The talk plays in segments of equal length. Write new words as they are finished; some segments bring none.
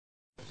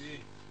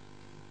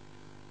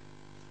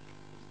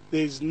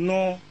There is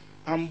no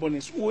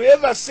humbleness.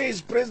 Whoever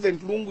says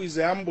President Lungu is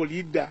a humble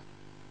leader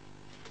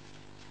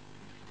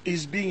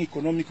is being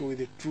economical with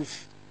the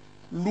truth.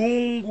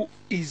 Lungu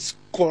is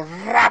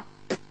corrupt.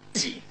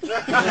 That's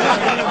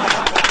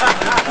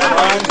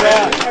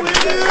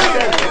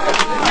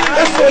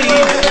what he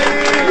is.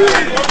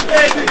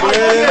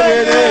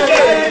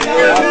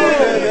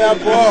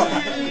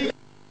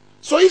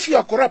 So if you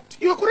are corrupt,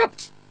 you are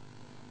corrupt.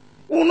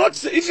 Will not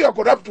say, if you are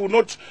corrupt, will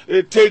not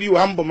tell you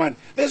humble man.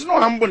 There's no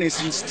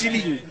humbleness in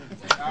stealing.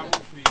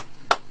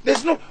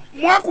 There's no.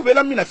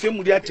 Mwakubela mina fe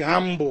muri ati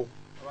humble.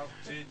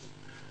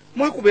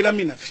 Mwakubela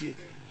mina fe.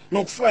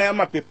 No kufa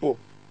yama people.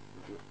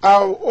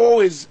 I've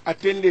always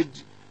attended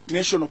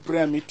national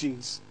prayer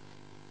meetings.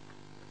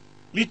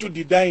 Little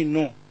did I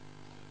know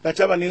that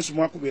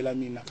mwakubela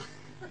mina.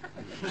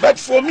 But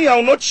for me, I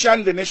will not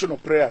shun the national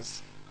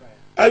prayers.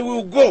 I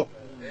will go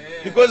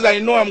because I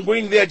know I'm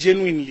going there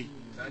genuinely.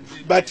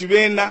 But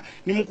when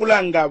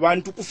nimukulanga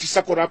abantu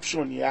kufisa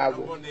corruption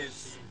yabo.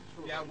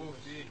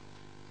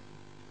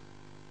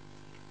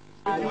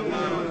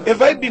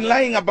 Have I been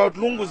lying about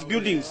Lungu's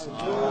buildings?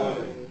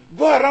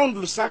 Go around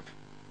Lusaka.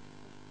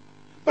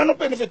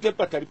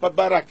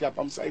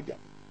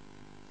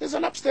 There's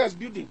an upstairs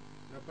building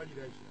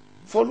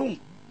for Lungu.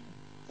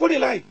 Kuli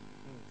lie.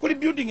 Kuli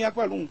building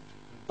yakwa Lungu.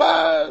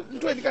 Pa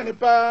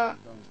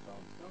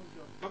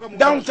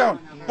downtown.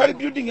 Pali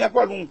building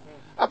yakwa Lungu.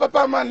 Apa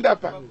pa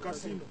mandapa.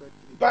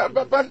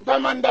 Pa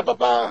mandapa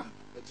pa.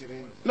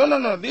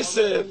 No. This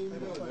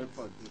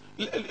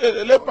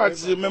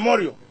Leopard's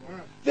memorial.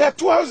 There are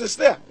 2 houses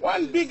there.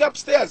 One big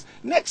upstairs.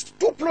 Next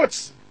 2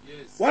 plots.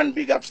 Yes. One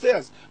big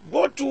upstairs.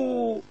 Go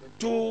to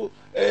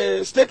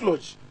State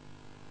Lodge.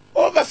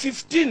 Over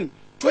 15,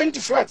 20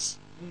 flats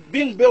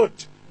being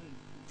built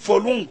for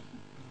Lungu.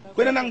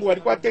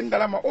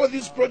 All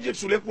these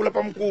projects will kula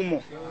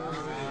pamkumo.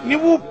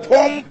 Nibu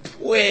pomp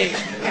we.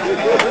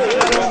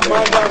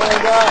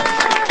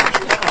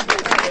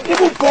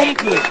 Nibu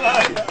pomp we.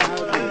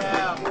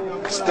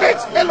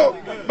 Straight hello.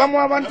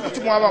 Bamwa bantu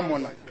kutumwa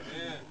mona.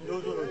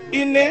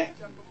 Ine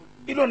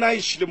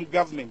ilonaishi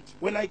government.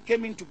 When I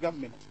came into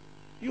government,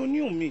 you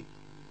knew me.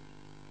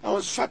 I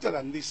was fatter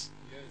than this.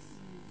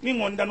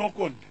 Ningonda no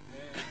konda.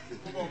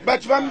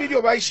 But one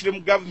video by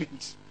Shilem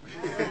government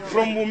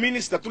from the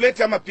minister to let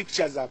him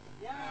pictures up.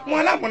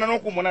 Mwana mwana no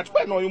kumona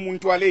tukwa no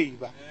yumuntu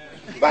aleiba.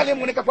 Bale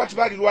muneka kwa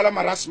tibali luala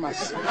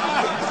marasmas.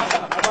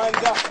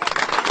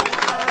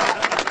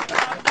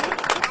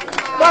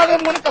 Bale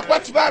muneka kwa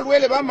tibali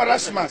luele ba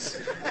marasmas.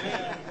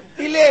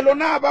 Ilelo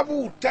na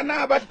ababuta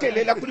na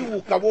abatelela kuli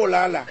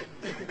ukabolala.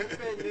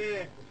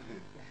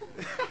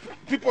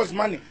 People's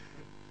money.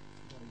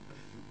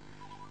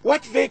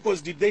 What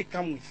vehicles did they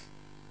come with?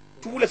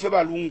 Tuule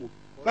feba Lungu.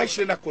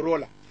 Baishile na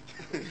Corolla.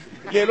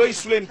 Lelo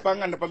isule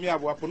npanga na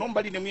pamiabu hapo.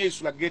 Nobody nemuye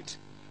isula gate.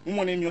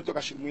 Mumone mioto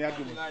kashimu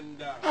yagi.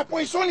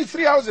 Hapo it's only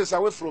 3 houses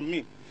away from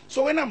me.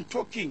 So when I'm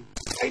talking,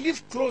 I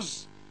live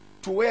close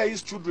to where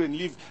his children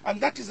live.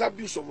 And that is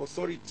abuse of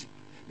authority.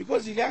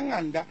 Because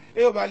Ilianganda,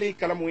 Eobale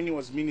Kalamu when he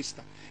was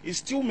minister, he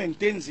still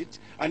maintains it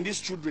and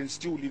his children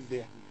still live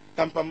there.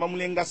 Kampamba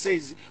Mulenga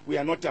says, we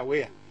are not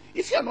aware.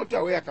 If you are not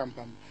aware,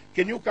 Kampamba,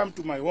 can you come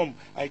to my home?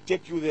 I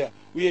take you there.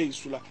 We are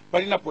Isula.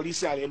 Palina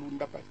police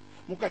alelunda pale.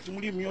 Mukati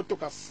muli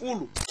miotoka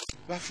fulu.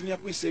 Bafinya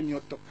kuise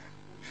miotoka.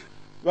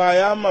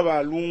 Bayama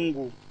ba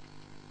Lungu.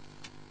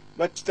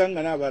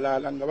 Batitanga na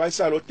balala nga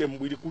baisa lote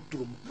mbwili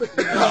kuturumu.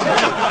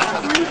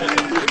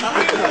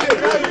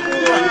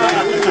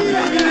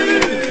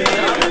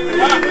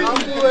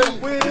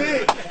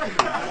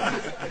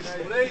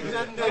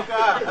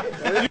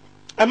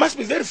 I must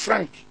be very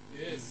frank.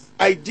 Yes.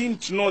 I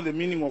didn't know the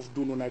meaning of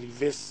Dununa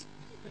reverse.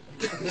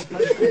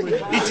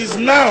 It is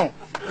now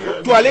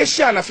to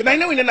Aleshana. I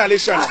know in an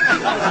Aleshana.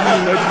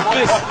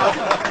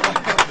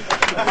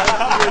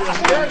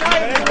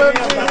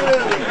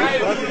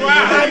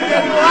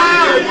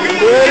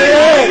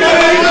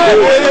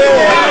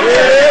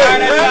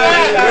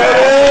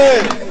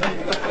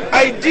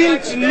 I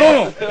didn't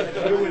know.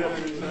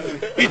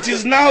 It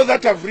is now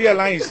that I've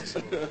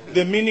realized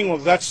the meaning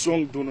of that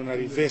song, Dununa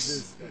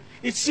reverse.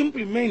 It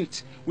simply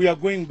meant we are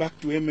going back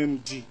to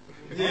MMD.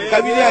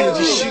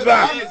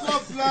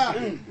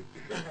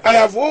 I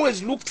have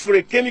always looked for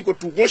a chemical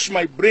to wash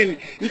my brain.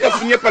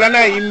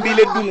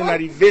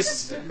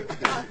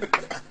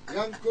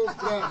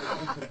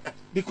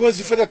 Because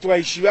if that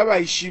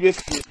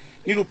was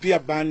Lupia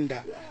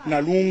Banda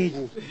na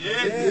Lungu.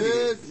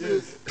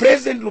 Yes.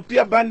 President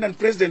Lupia Banda and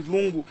President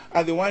Lungu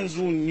are the ones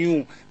who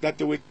knew that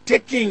they were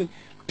taking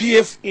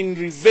PF in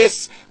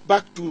reverse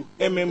back to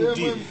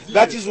MMD.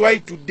 That is why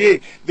today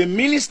the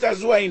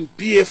ministers who are in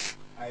PF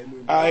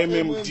are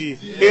MMD.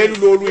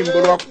 Elulu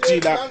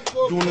imboroktila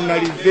dununa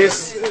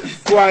reverse.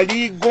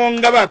 Twali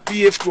gonga ba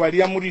PF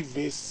twali amu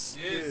reverse.